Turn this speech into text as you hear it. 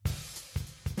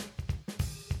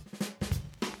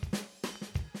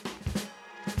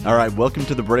All right, welcome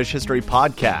to the British History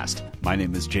Podcast. My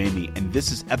name is Jamie, and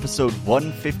this is episode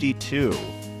 152,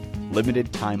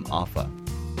 Limited Time Offa.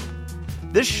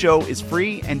 This show is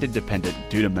free and independent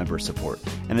due to member support,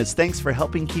 and as thanks for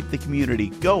helping keep the community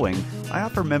going, I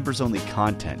offer members-only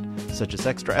content, such as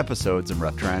extra episodes and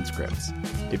rough transcripts.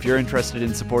 If you're interested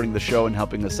in supporting the show and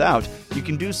helping us out, you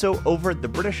can do so over at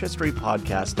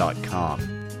thebritishhistorypodcast.com.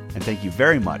 And thank you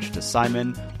very much to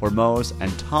Simon, Hormoz,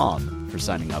 and Tom for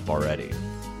signing up already.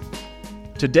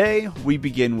 Today, we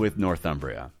begin with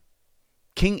Northumbria.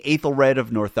 King Aethelred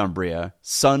of Northumbria,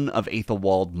 son of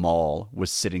Aethelwald Mall,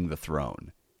 was sitting the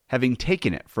throne, having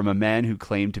taken it from a man who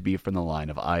claimed to be from the line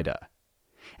of Ida.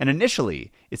 And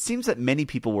initially, it seems that many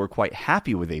people were quite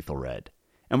happy with Aethelred,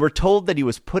 and were told that he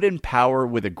was put in power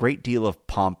with a great deal of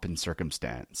pomp and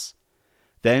circumstance.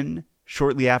 Then,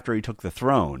 shortly after he took the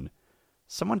throne,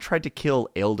 someone tried to kill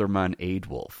Ealdorman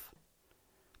Eadwulf.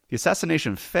 The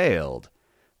assassination failed,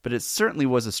 but it certainly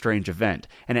was a strange event,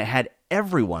 and it had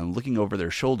everyone looking over their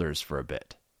shoulders for a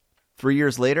bit. 3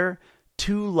 years later,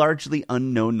 two largely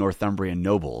unknown Northumbrian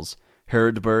nobles,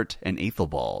 Heardbert and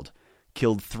Aethelbald,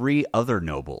 killed three other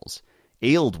nobles,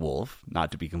 Ealdwulf,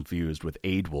 not to be confused with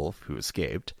Eadwulf, who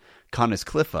escaped,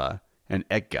 Coniscliffe, and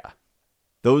Edga.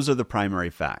 Those are the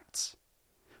primary facts.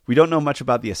 We don't know much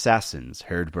about the assassins,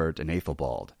 Heardbert and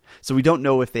Aethelbald, so we don't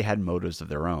know if they had motives of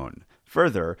their own.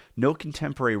 Further, no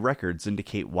contemporary records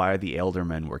indicate why the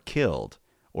Ealdormen were killed,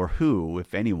 or who,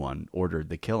 if anyone, ordered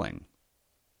the killing.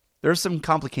 There are some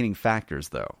complicating factors,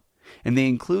 though, and they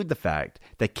include the fact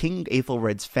that King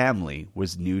Aethelred's family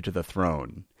was new to the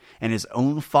throne, and his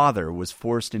own father was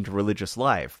forced into religious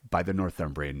life by the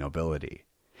Northumbrian nobility.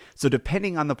 So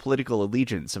depending on the political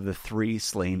allegiance of the three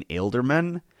slain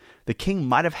Ealdormen, the king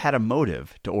might have had a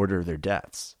motive to order their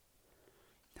deaths.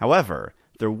 However,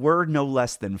 there were no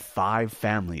less than 5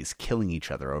 families killing each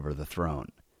other over the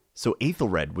throne, so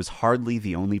Aethelred was hardly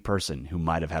the only person who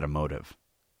might have had a motive.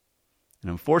 And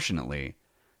unfortunately,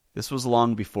 this was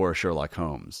long before Sherlock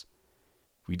Holmes.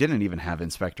 We didn't even have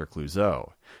Inspector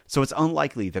Clouseau, so it's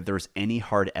unlikely that there was any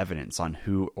hard evidence on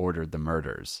who ordered the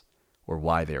murders, or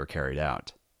why they were carried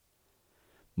out.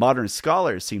 Modern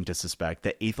scholars seem to suspect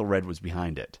that Aethelred was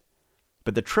behind it,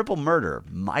 but the triple murder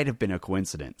might have been a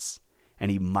coincidence, and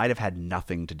he might have had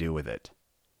nothing to do with it.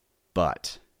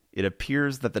 But it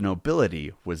appears that the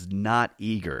nobility was not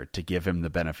eager to give him the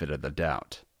benefit of the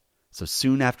doubt. So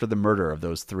soon after the murder of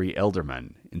those 3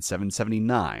 Ealdormen, in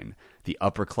 779, the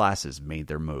upper classes made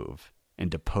their move,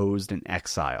 and deposed and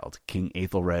exiled King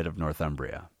Aethelred of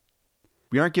Northumbria.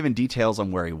 We aren't given details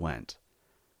on where he went,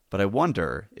 but I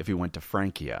wonder if he went to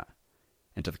Francia,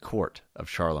 and to the court of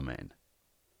Charlemagne.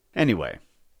 Anyway,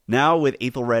 now with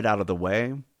Aethelred out of the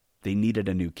way, they needed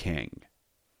a new king.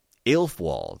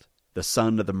 Aelfwald, the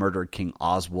son of the murdered King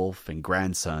Oswulf and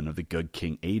grandson of the good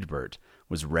King Eadbert,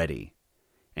 was ready,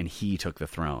 and he took the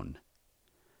throne.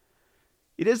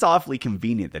 It is awfully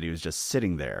convenient that he was just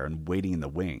sitting there and waiting in the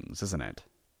wings, isn't it?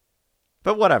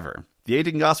 But whatever, the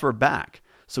Aedingoths were back,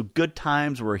 so good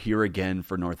times were here again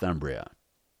for Northumbria.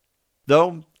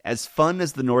 Though, as fun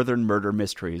as the northern murder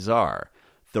mysteries are,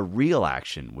 the real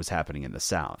action was happening in the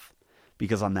south,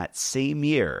 because on that same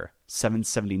year,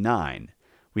 779,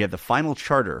 we have the final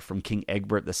charter from King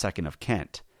Egbert II of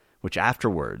Kent, which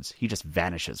afterwards he just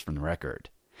vanishes from the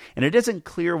record. And it isn't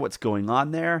clear what's going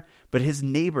on there, but his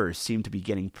neighbors seem to be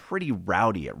getting pretty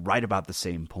rowdy at right about the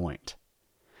same point.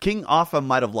 King Offa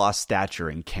might have lost stature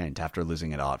in Kent after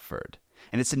losing at Otford,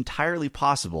 and it's entirely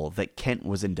possible that Kent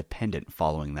was independent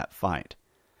following that fight.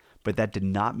 But that did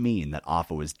not mean that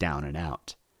Offa was down and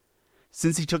out.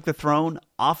 Since he took the throne,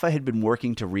 Offa had been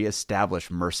working to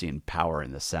re-establish Mercian power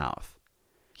in the south.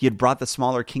 He had brought the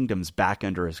smaller kingdoms back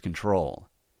under his control,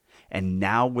 and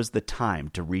now was the time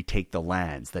to retake the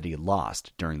lands that he had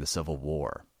lost during the Civil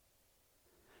War.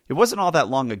 It wasn't all that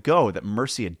long ago that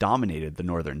Mercia dominated the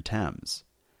northern Thames,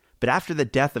 but after the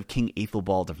death of King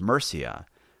Aethelbald of Mercia,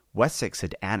 Wessex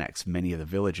had annexed many of the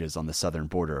villages on the southern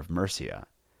border of Mercia,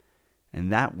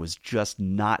 and that was just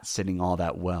not sitting all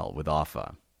that well with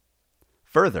Offa.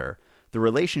 Further, the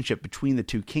relationship between the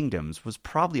two kingdoms was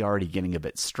probably already getting a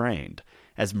bit strained,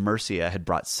 as Mercia had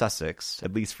brought Sussex,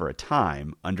 at least for a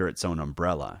time, under its own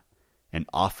umbrella, and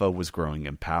Offa was growing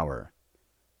in power.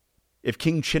 If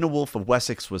King Cynewulf of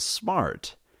Wessex was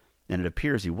smart, and it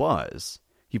appears he was,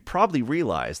 he probably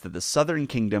realized that the southern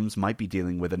kingdoms might be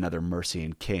dealing with another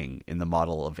Mercian king in the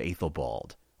model of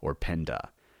Aethelbald, or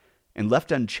Penda, and left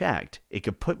unchecked, it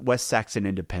could put West Saxon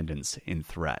independence in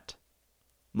threat.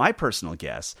 My personal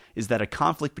guess is that a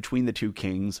conflict between the two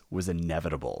kings was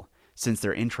inevitable, since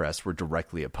their interests were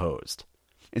directly opposed.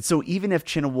 And so even if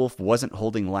Cynewulf wasn't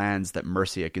holding lands that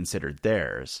Mercia considered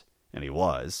theirs, and he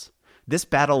was, this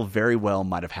battle very well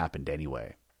might have happened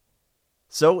anyway.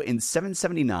 So in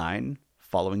 779,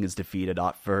 following his defeat at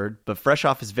Otford, but fresh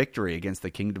off his victory against the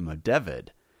Kingdom of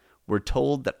David, we're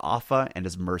told that Offa and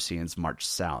his Mercians marched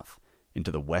south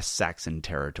into the West Saxon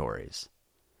territories.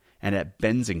 And at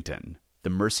Bensington, the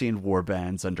Mercian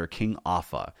warbands under King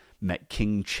Offa met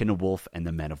King Cynewulf and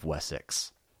the men of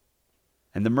Wessex.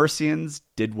 And the Mercians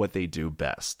did what they do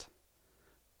best.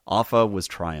 Offa was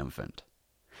triumphant.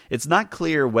 It's not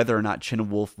clear whether or not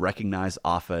Cynewulf recognized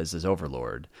Offa as his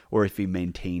overlord, or if he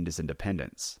maintained his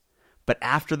independence. But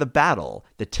after the battle,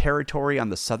 the territory on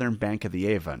the southern bank of the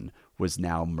Avon was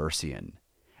now Mercian,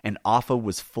 and Offa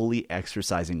was fully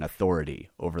exercising authority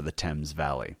over the Thames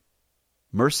Valley.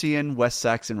 Mercian-West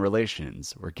Saxon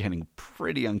relations were getting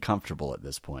pretty uncomfortable at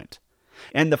this point.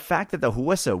 And the fact that the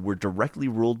Hwissa were directly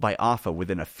ruled by Offa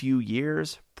within a few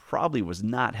years probably was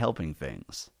not helping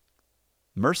things.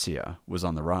 Mercia was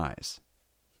on the rise.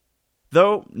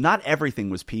 Though not everything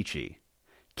was peachy.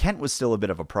 Kent was still a bit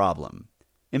of a problem.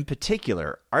 In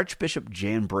particular, Archbishop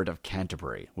Janbert of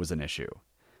Canterbury was an issue,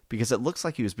 because it looks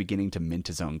like he was beginning to mint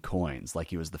his own coins, like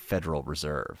he was the Federal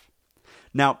Reserve.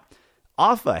 Now,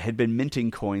 Offa had been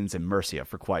minting coins in Mercia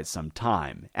for quite some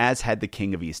time, as had the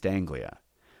King of East Anglia.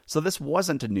 So this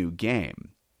wasn't a new game.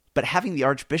 But having the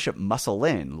Archbishop muscle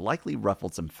in likely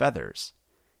ruffled some feathers.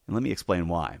 And let me explain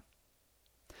why.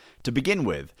 To begin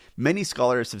with, many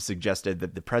scholars have suggested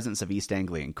that the presence of East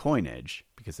Anglian coinage,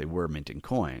 because they were minting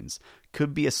coins,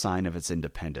 could be a sign of its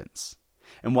independence.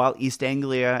 And while East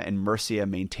Anglia and Mercia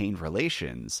maintained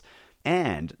relations,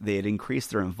 and they had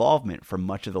increased their involvement for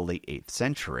much of the late 8th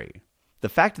century, the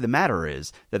fact of the matter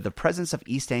is that the presence of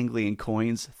East Anglian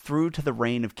coins through to the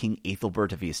reign of King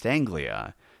Ethelbert of East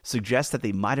Anglia suggests that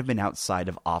they might have been outside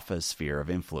of Offa's sphere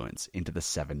of influence into the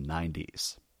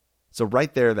 790s. So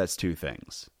right there, that's two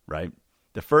things, right?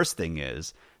 The first thing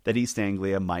is that East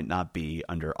Anglia might not be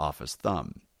under Offa's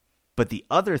thumb. But the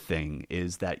other thing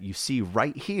is that you see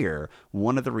right here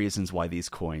one of the reasons why these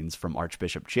coins from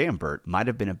Archbishop Janbert might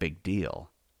have been a big deal.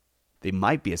 They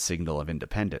might be a signal of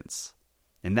independence.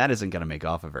 And that isn't going to make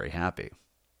Offa very happy.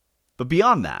 But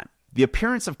beyond that, the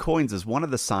appearance of coins is one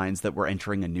of the signs that we're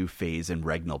entering a new phase in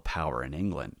regnal power in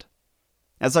England.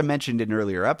 As I mentioned in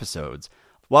earlier episodes,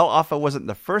 while Offa wasn't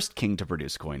the first king to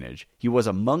produce coinage, he was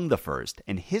among the first,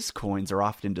 and his coins are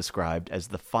often described as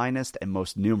the finest and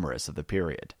most numerous of the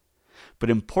period. But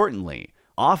importantly,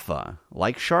 Offa,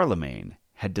 like Charlemagne,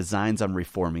 had designs on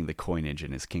reforming the coinage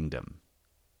in his kingdom.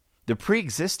 The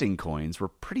pre-existing coins were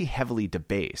pretty heavily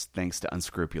debased thanks to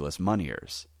unscrupulous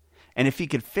moneyers. And if he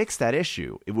could fix that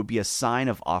issue, it would be a sign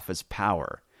of Offa's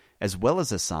power, as well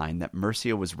as a sign that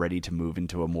Mercia was ready to move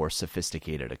into a more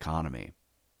sophisticated economy.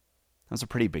 That's a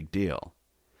pretty big deal.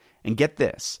 And get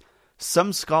this,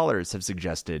 some scholars have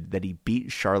suggested that he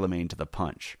beat Charlemagne to the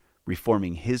punch,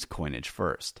 reforming his coinage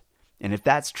first. And if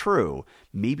that's true,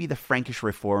 maybe the Frankish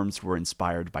reforms were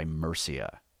inspired by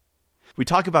Mercia. We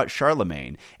talk about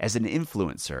Charlemagne as an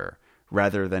influencer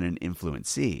rather than an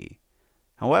influencee.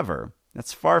 However,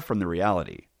 that's far from the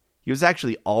reality. He was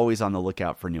actually always on the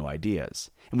lookout for new ideas,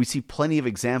 and we see plenty of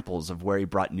examples of where he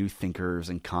brought new thinkers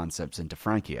and concepts into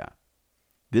Francia.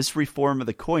 This reform of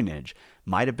the coinage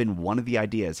might have been one of the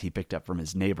ideas he picked up from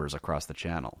his neighbors across the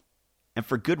channel. And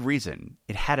for good reason,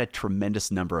 it had a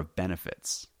tremendous number of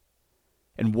benefits.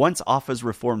 And once Offa's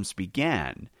reforms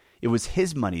began, it was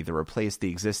his money that replaced the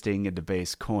existing and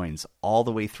debased coins all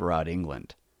the way throughout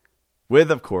England.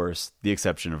 With, of course, the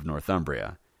exception of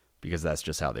Northumbria, because that's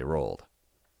just how they rolled.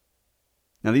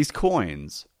 Now, these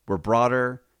coins were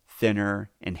broader,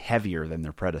 thinner, and heavier than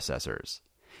their predecessors.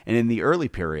 And in the early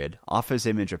period, Offa's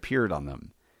image appeared on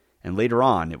them, and later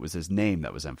on, it was his name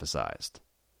that was emphasized.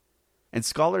 And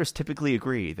scholars typically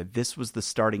agree that this was the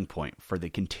starting point for the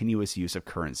continuous use of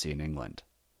currency in England.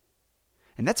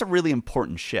 And that's a really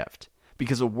important shift,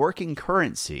 because a working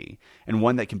currency, and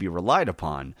one that can be relied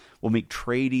upon, will make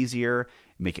trade easier,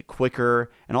 make it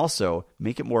quicker, and also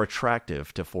make it more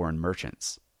attractive to foreign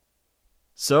merchants.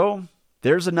 So,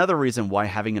 there's another reason why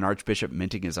having an archbishop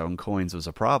minting his own coins was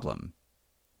a problem.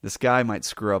 This guy might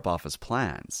screw up Offa's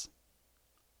plans.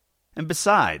 And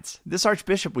besides, this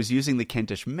archbishop was using the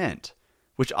Kentish mint,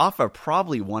 which Offa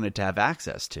probably wanted to have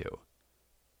access to.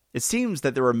 It seems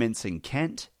that there were mints in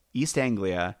Kent, East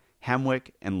Anglia,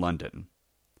 Hamwick, and London.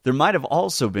 There might have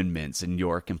also been mints in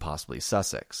York and possibly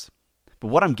Sussex. But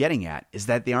what I'm getting at is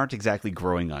that they aren't exactly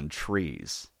growing on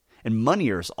trees. And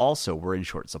moneyers also were in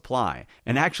short supply.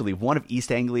 And actually, one of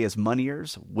East Anglia's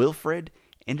moneyers, Wilfrid,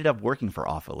 ended up working for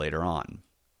Offa later on.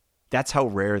 That's how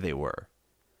rare they were.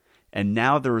 And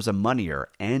now there was a moneyer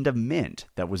and a mint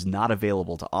that was not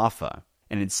available to Offa,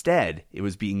 and instead it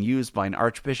was being used by an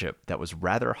archbishop that was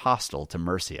rather hostile to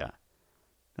Mercia.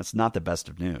 That's not the best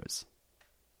of news.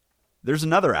 There's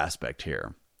another aspect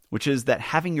here, which is that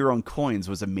having your own coins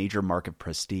was a major mark of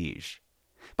prestige.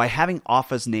 By having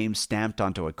Offa's name stamped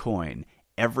onto a coin,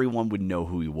 everyone would know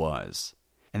who he was,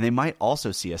 and they might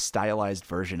also see a stylized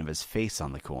version of his face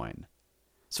on the coin.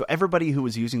 So everybody who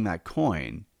was using that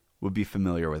coin would be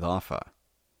familiar with Offa.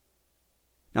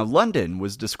 Now, London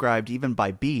was described even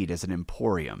by Bede as an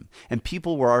emporium, and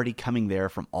people were already coming there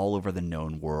from all over the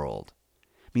known world.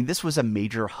 I mean, this was a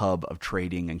major hub of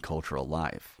trading and cultural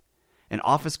life, and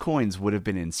Offa's coins would have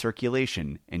been in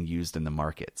circulation and used in the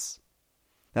markets.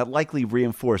 That likely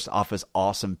reinforced Offa's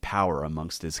awesome power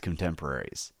amongst his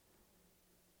contemporaries.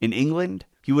 In England,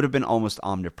 he would have been almost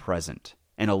omnipresent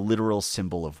and a literal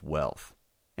symbol of wealth,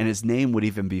 and his name would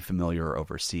even be familiar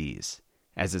overseas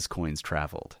as his coins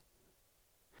traveled.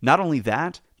 Not only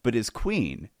that, but his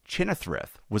queen,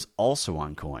 Chinethryth, was also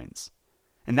on coins.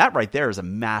 And that right there is a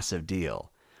massive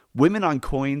deal. Women on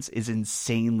coins is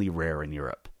insanely rare in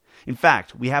Europe. In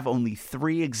fact, we have only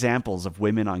 3 examples of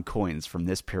women on coins from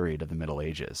this period of the Middle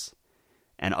Ages.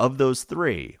 And of those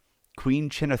 3, Queen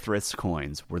Chinethryth's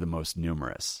coins were the most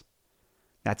numerous.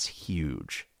 That's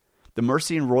huge. The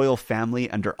Mercian royal family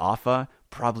under Offa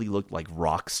probably looked like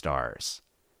rock stars.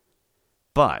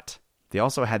 But they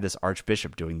also had this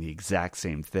archbishop doing the exact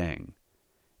same thing,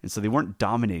 and so they weren't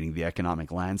dominating the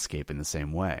economic landscape in the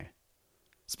same way.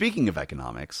 Speaking of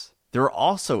economics, there are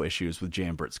also issues with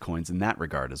Jambert's coins in that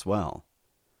regard as well.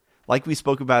 Like we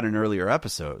spoke about in earlier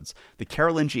episodes, the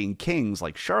Carolingian kings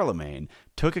like Charlemagne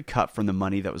took a cut from the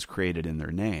money that was created in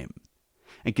their name.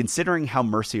 And considering how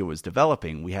Mercia was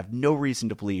developing, we have no reason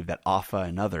to believe that Offa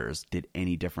and others did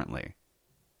any differently.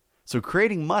 So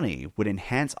creating money would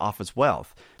enhance Offa's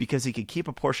wealth because he could keep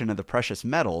a portion of the precious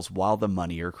metals while the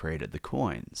moneyer created the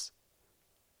coins.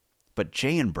 But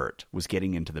Jambert was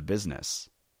getting into the business.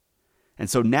 And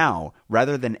so now,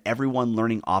 rather than everyone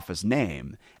learning Offa's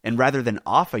name, and rather than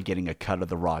Offa getting a cut of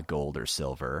the raw gold or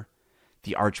silver,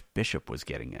 the archbishop was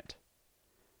getting it.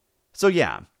 So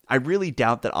yeah, I really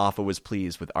doubt that Offa was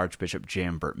pleased with Archbishop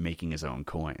Jambert making his own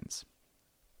coins.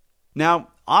 Now,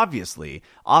 obviously,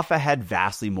 Offa had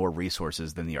vastly more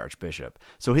resources than the archbishop,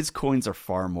 so his coins are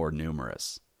far more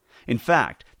numerous. In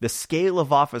fact, the scale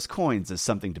of Offa's coins is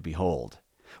something to behold.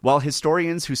 While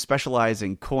historians who specialize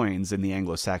in coins in the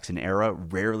Anglo-Saxon era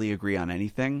rarely agree on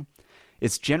anything,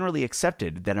 it's generally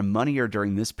accepted that a moneyer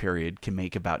during this period can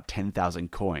make about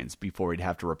 10,000 coins before he'd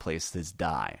have to replace his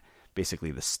die,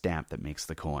 basically the stamp that makes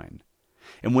the coin.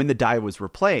 And when the die was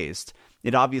replaced,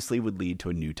 it obviously would lead to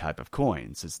a new type of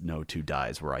coin, since no 2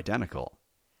 dies were identical.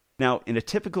 Now, in a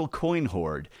typical coin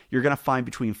hoard, you're going to find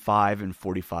between 5 and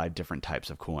 45 different types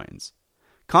of coins.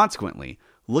 Consequently,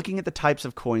 looking at the types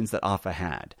of coins that Offa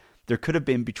had, there could have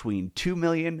been between 2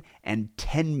 million and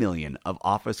 10 million of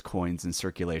Offa's coins in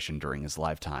circulation during his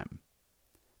lifetime.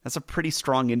 That's a pretty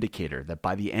strong indicator that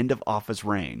by the end of Offa's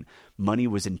reign, money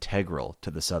was integral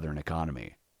to the southern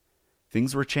economy.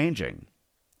 Things were changing,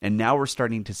 and now we're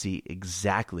starting to see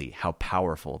exactly how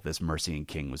powerful this Mercian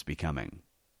king was becoming.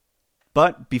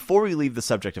 But before we leave the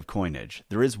subject of coinage,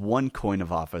 there is one coin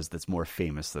of Offa's that's more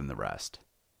famous than the rest.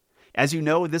 As you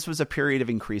know, this was a period of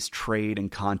increased trade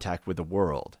and contact with the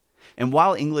world, and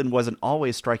while England wasn't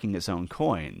always striking its own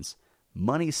coins,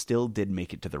 money still did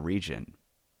make it to the region.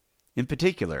 In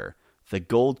particular, the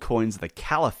gold coins of the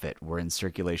Caliphate were in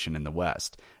circulation in the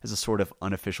West as a sort of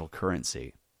unofficial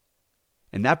currency.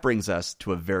 And that brings us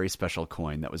to a very special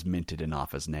coin that was minted in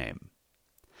Offa's name.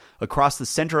 Across the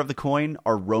center of the coin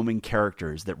are Roman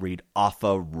characters that read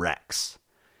Offa Rex,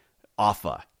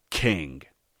 Offa, King.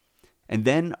 And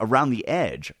then around the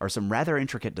edge are some rather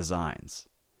intricate designs.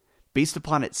 Based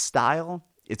upon its style,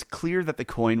 it's clear that the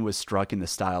coin was struck in the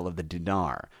style of the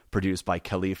dinar, produced by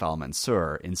Caliph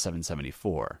al-Mansur in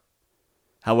 774.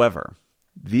 However,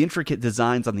 the intricate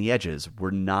designs on the edges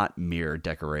were not mere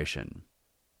decoration.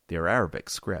 They are Arabic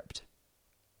script.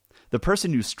 The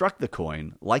person who struck the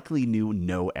coin likely knew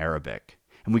no Arabic,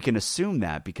 and we can assume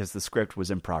that because the script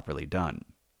was improperly done.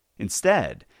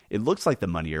 Instead, it looks like the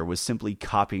moneyer was simply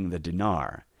copying the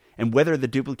dinar, and whether the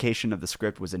duplication of the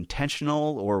script was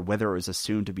intentional or whether it was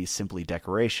assumed to be simply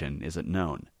decoration isn't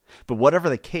known. But whatever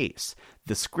the case,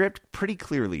 the script pretty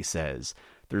clearly says,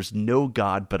 "There's no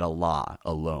God but Allah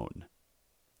alone."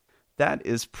 That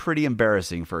is pretty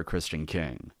embarrassing for a Christian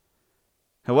king.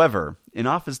 However, in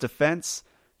Offa's defense,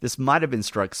 this might have been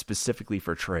struck specifically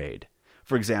for trade.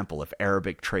 For example, if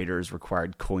Arabic traders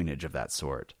required coinage of that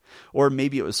sort, or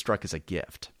maybe it was struck as a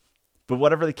gift. But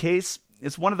whatever the case,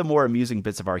 it's one of the more amusing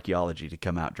bits of archaeology to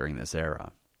come out during this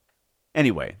era.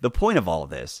 Anyway, the point of all of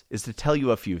this is to tell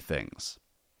you a few things.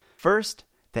 First,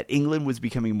 that England was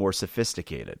becoming more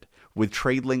sophisticated, with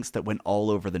trade links that went all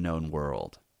over the known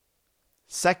world.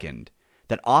 Second,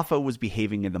 that Offa was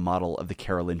behaving in the model of the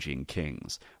Carolingian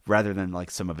kings, rather than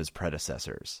like some of his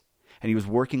predecessors, and he was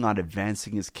working on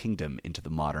advancing his kingdom into the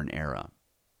modern era.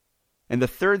 And the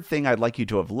third thing I'd like you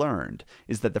to have learned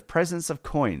is that the presence of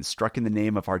coins struck in the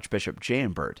name of Archbishop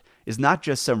Jambert is not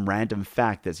just some random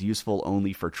fact that's useful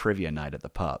only for trivia night at the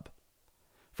pub.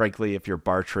 Frankly, if your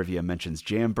bar trivia mentions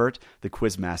Jambert, the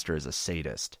quizmaster is a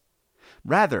sadist.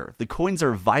 Rather, the coins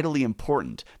are vitally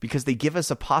important because they give us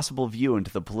a possible view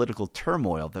into the political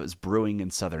turmoil that was brewing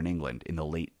in southern England in the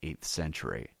late 8th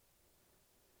century.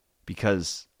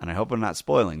 Because, and I hope I'm not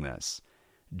spoiling this,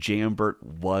 Jambert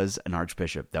was an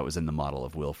archbishop that was in the model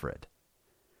of Wilfrid.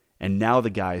 And now the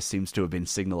guy seems to have been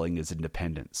signaling his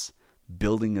independence,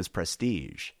 building his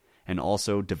prestige, and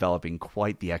also developing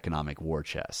quite the economic war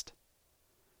chest.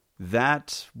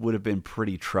 That would have been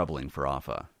pretty troubling for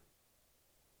Offa.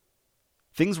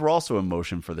 Things were also in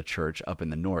motion for the church up in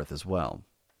the north as well.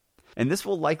 And this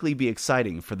will likely be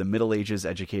exciting for the Middle Ages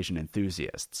education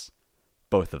enthusiasts.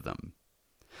 Both of them.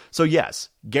 So yes,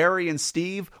 Gary and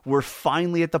Steve were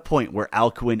finally at the point where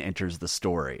Alcuin enters the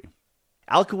story.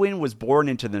 Alcuin was born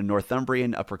into the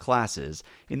Northumbrian upper classes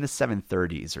in the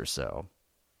 730s or so.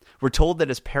 We're told that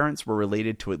his parents were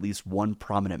related to at least one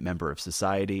prominent member of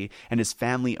society, and his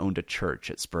family owned a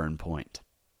church at Spurn Point.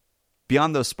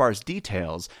 Beyond those sparse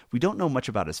details, we don't know much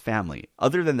about his family,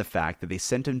 other than the fact that they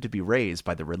sent him to be raised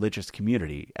by the religious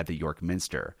community at the York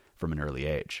Minster from an early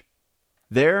age.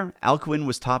 There, Alcuin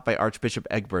was taught by Archbishop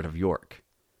Egbert of York,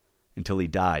 until he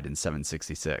died in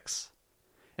 766.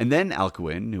 And then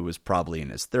Alcuin, who was probably in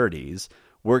his 30s,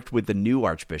 worked with the new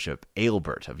Archbishop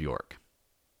Aelbert of York.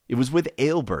 It was with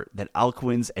Aelbert that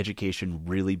Alcuin's education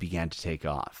really began to take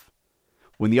off.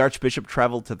 When the Archbishop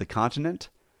traveled to the continent,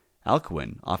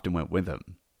 Alcuin often went with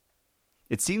him.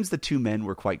 It seems the two men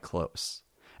were quite close,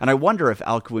 and I wonder if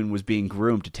Alcuin was being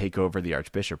groomed to take over the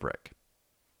archbishopric.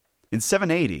 In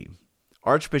 780,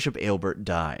 Archbishop Aelbert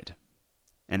died,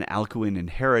 and Alcuin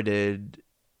inherited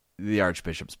the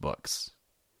archbishop's books,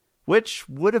 which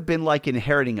would have been like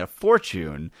inheriting a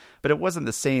fortune, but it wasn't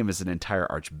the same as an entire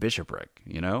archbishopric,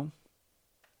 you know?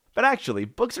 But actually,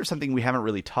 books are something we haven't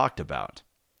really talked about.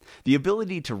 The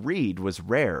ability to read was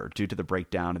rare due to the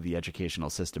breakdown of the educational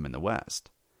system in the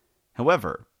West.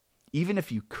 However, even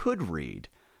if you could read,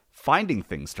 finding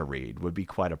things to read would be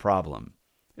quite a problem.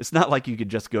 It's not like you could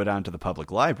just go down to the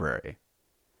public library.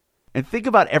 And think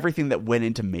about everything that went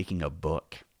into making a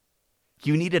book.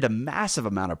 You needed a massive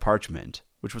amount of parchment,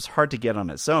 which was hard to get on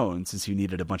its own since you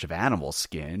needed a bunch of animal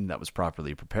skin that was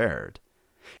properly prepared.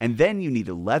 And then you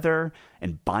needed leather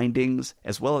and bindings,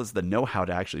 as well as the know-how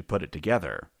to actually put it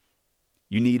together.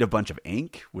 You need a bunch of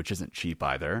ink, which isn't cheap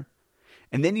either.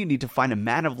 And then you need to find a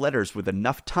man of letters with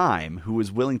enough time who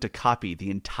is willing to copy the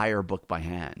entire book by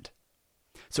hand.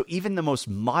 So even the most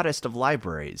modest of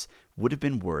libraries would have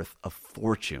been worth a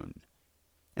fortune.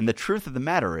 And the truth of the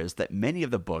matter is that many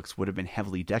of the books would have been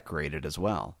heavily decorated as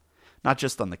well. Not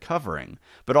just on the covering,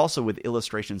 but also with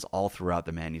illustrations all throughout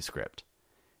the manuscript.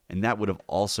 And that would have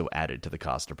also added to the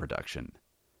cost of production.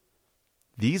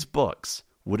 These books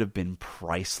would have been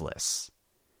priceless.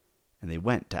 And they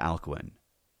went to Alcuin.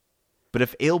 But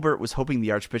if Aelbert was hoping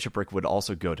the archbishopric would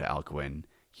also go to Alcuin,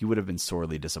 he would have been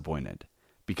sorely disappointed,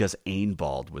 because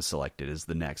Eanbald was selected as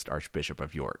the next Archbishop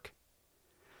of York.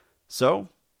 So,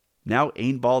 now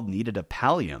Eanbald needed a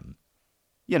pallium.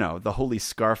 You know, the holy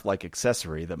scarf-like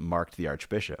accessory that marked the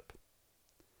archbishop.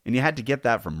 And you had to get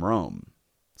that from Rome.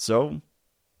 So,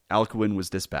 Alcuin was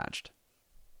dispatched.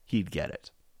 He'd get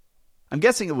it. I'm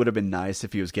guessing it would have been nice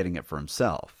if he was getting it for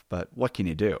himself, but what can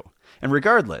you do? And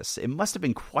regardless, it must have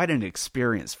been quite an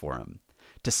experience for him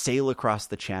to sail across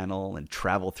the Channel and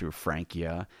travel through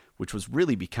Francia, which was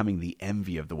really becoming the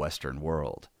envy of the Western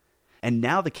world. And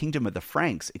now the kingdom of the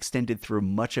Franks extended through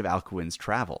much of Alcuin's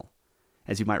travel.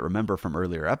 As you might remember from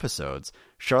earlier episodes,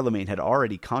 Charlemagne had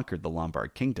already conquered the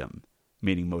Lombard kingdom,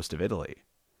 meaning most of Italy.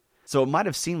 So it might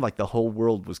have seemed like the whole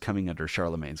world was coming under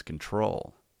Charlemagne's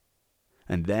control.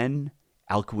 And then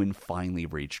Alcuin finally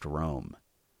reached Rome,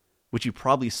 which he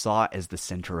probably saw as the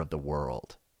center of the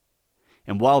world.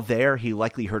 And while there, he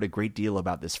likely heard a great deal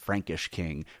about this Frankish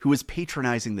king who was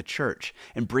patronizing the church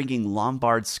and bringing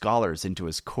Lombard scholars into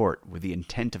his court with the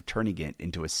intent of turning it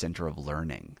into a center of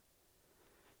learning.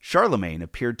 Charlemagne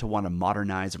appeared to want to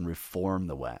modernize and reform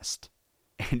the West,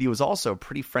 and he was also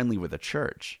pretty friendly with the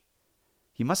church.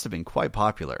 He must have been quite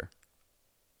popular.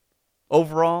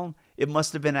 Overall, It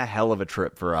must have been a hell of a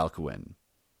trip for Alcuin.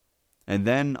 And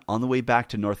then, on the way back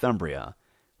to Northumbria,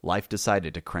 life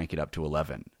decided to crank it up to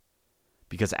 11.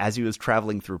 Because as he was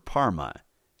traveling through Parma,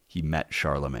 he met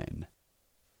Charlemagne.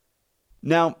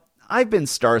 Now, I've been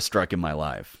starstruck in my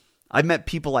life. I've met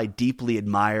people I deeply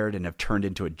admired and have turned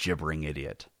into a gibbering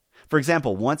idiot. For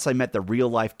example, once I met the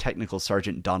real-life technical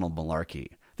sergeant Donald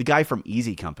Malarkey, the guy from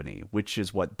Easy Company, which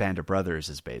is what Band of Brothers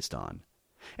is based on.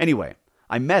 Anyway,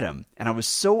 I met him, and I was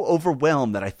so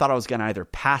overwhelmed that I thought I was going to either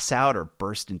pass out or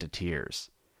burst into tears.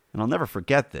 And I'll never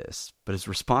forget this, but his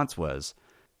response was,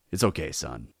 "It's okay,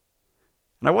 son."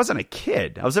 And I wasn't a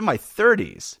kid. I was in my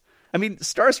 30s. I mean,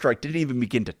 starstruck didn't even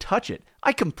begin to touch it.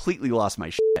 I completely lost my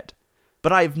shit.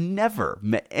 But I've never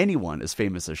met anyone as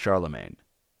famous as Charlemagne.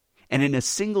 And in a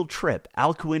single trip,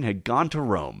 Alcuin had gone to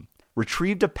Rome,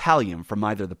 retrieved a pallium from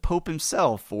either the Pope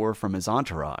himself or from his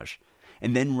entourage,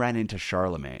 and then ran into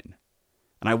Charlemagne.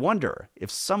 And I wonder if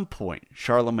some point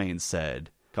Charlemagne said,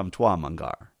 "Comme toi, mon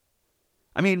gars."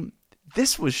 I mean,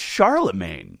 this was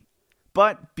Charlemagne.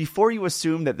 But before you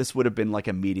assume that this would have been like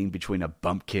a meeting between a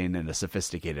bumpkin and a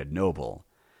sophisticated noble,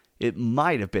 it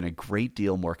might have been a great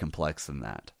deal more complex than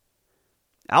that.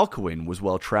 Alcuin was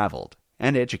well-traveled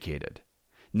and educated.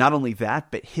 Not only that,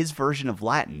 but his version of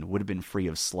Latin would have been free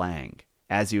of slang,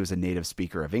 as he was a native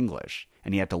speaker of English,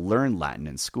 and he had to learn Latin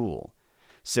in school,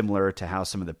 similar to how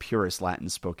some of the purest Latin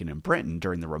spoken in Britain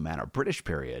during the Romano-British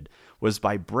period was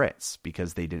by Brits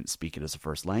because they didn't speak it as a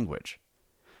first language.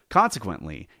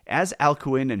 Consequently, as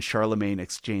Alcuin and Charlemagne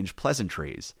exchanged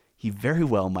pleasantries, he very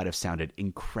well might have sounded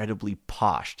incredibly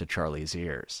posh to Charlie's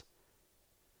ears.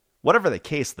 Whatever the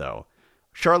case, though,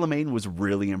 Charlemagne was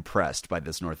really impressed by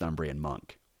this Northumbrian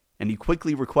monk, and he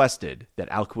quickly requested that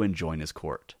Alcuin join his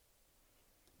court.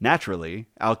 Naturally,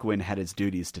 Alcuin had his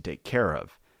duties to take care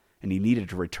of, and he needed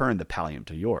to return the pallium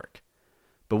to York.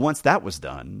 But once that was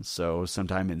done, so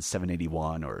sometime in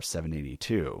 781 or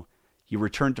 782, he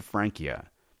returned to Francia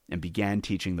and began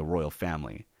teaching the royal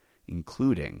family,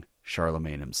 including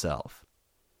Charlemagne himself.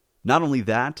 Not only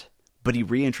that, but he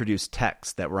reintroduced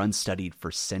texts that were unstudied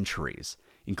for centuries,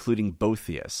 including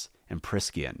Boethius and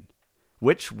Priscian,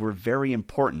 which were very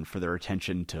important for their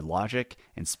attention to logic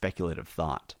and speculative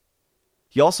thought.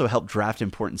 He also helped draft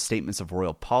important statements of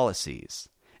royal policies,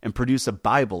 and produce a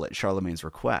Bible at Charlemagne's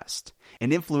request,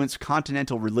 and influenced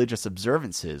continental religious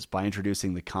observances by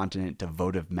introducing the continent to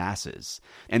votive masses,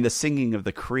 and the singing of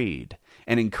the Creed,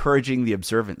 and encouraging the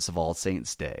observance of All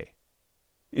Saints' Day.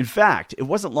 In fact, it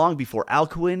wasn't long before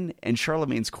Alcuin and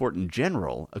Charlemagne's court in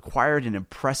general acquired an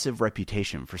impressive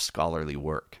reputation for scholarly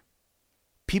work.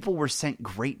 People were sent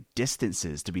great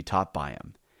distances to be taught by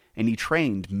him, and he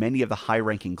trained many of the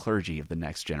high-ranking clergy of the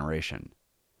next generation.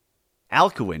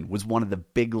 Alcuin was one of the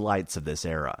big lights of this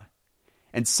era,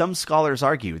 and some scholars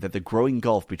argue that the growing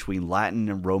gulf between Latin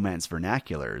and Romance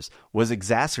vernaculars was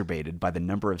exacerbated by the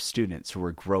number of students who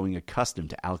were growing accustomed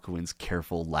to Alcuin's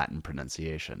careful Latin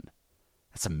pronunciation.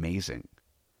 That's amazing.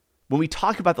 When we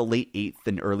talk about the late 8th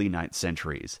and early 9th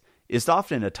centuries, it's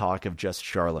often a talk of just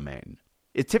Charlemagne.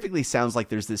 It typically sounds like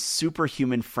there's this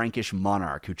superhuman Frankish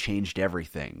monarch who changed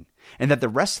everything, and that the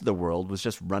rest of the world was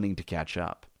just running to catch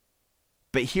up.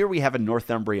 But here we have a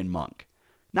Northumbrian monk,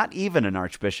 not even an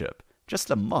archbishop,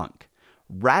 just a monk,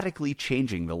 radically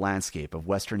changing the landscape of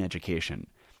Western education,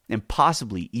 and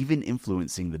possibly even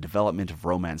influencing the development of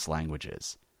Romance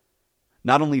languages.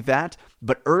 Not only that,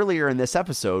 but earlier in this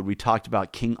episode, we talked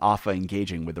about King Offa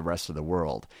engaging with the rest of the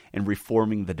world and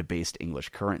reforming the debased English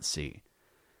currency,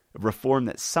 a reform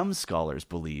that some scholars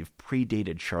believe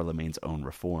predated Charlemagne's own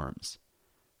reforms.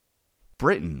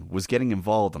 Britain was getting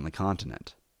involved on the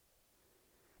continent.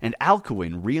 And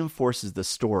Alcuin reinforces the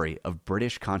story of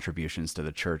British contributions to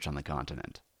the church on the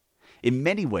continent. In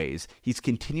many ways, he's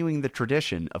continuing the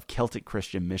tradition of Celtic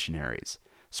Christian missionaries,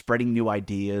 spreading new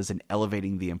ideas and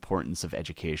elevating the importance of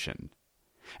education.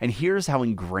 And here's how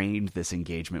ingrained this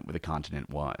engagement with the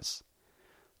continent was.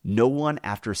 No one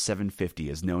after 750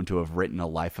 is known to have written a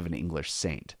life of an English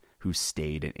saint who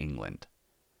stayed in England.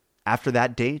 After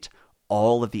that date,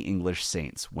 all of the English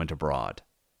saints went abroad.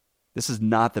 This is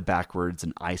not the backwards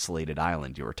and isolated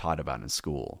island you were taught about in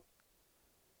school.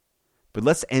 But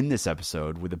let's end this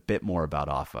episode with a bit more about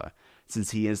Offa,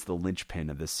 since he is the linchpin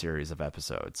of this series of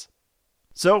episodes.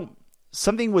 So,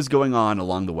 something was going on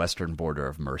along the western border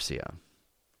of Mercia,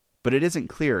 but it isn't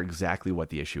clear exactly what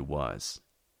the issue was.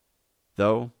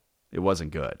 Though, it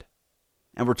wasn't good.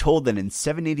 And we're told that in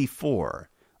 784,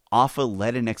 Offa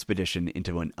led an expedition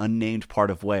into an unnamed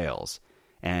part of Wales,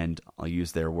 and I'll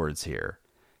use their words here,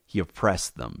 he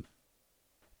oppressed them.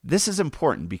 This is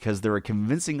important because there are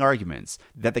convincing arguments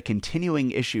that the continuing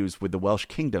issues with the Welsh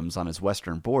kingdoms on his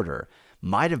western border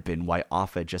might have been why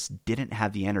Offa just didn't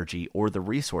have the energy or the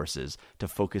resources to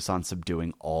focus on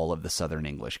subduing all of the southern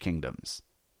English kingdoms.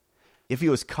 If he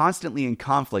was constantly in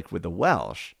conflict with the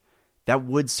Welsh, that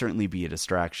would certainly be a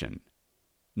distraction.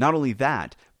 Not only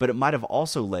that, but it might have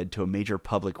also led to a major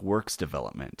public works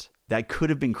development that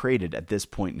could have been created at this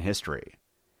point in history.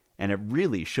 And it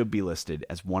really should be listed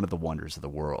as one of the wonders of the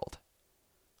world.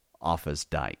 Offa's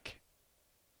Dyke.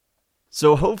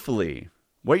 So hopefully,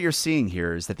 what you're seeing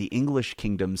here is that the English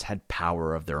kingdoms had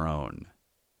power of their own.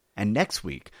 And next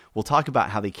week, we'll talk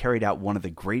about how they carried out one of the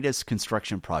greatest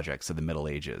construction projects of the Middle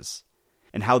Ages,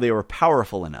 and how they were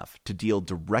powerful enough to deal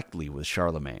directly with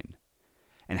Charlemagne,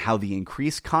 and how the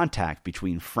increased contact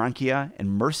between Francia and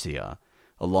Mercia,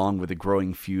 along with the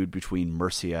growing feud between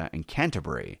Mercia and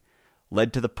Canterbury,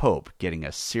 led to the Pope getting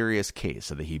a serious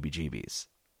case of the heebie-jeebies.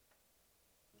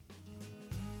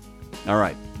 All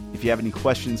right. If you have any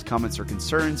questions, comments, or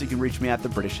concerns, you can reach me at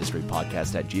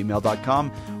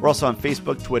thebritishhistorypodcast@gmail.com. We're also on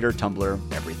Facebook, Twitter,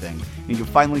 Tumblr, everything. And you can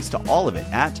find links to all of it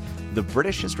at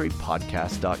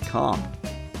thebritishhistorypodcast.com.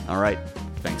 All right.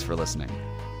 Thanks for listening.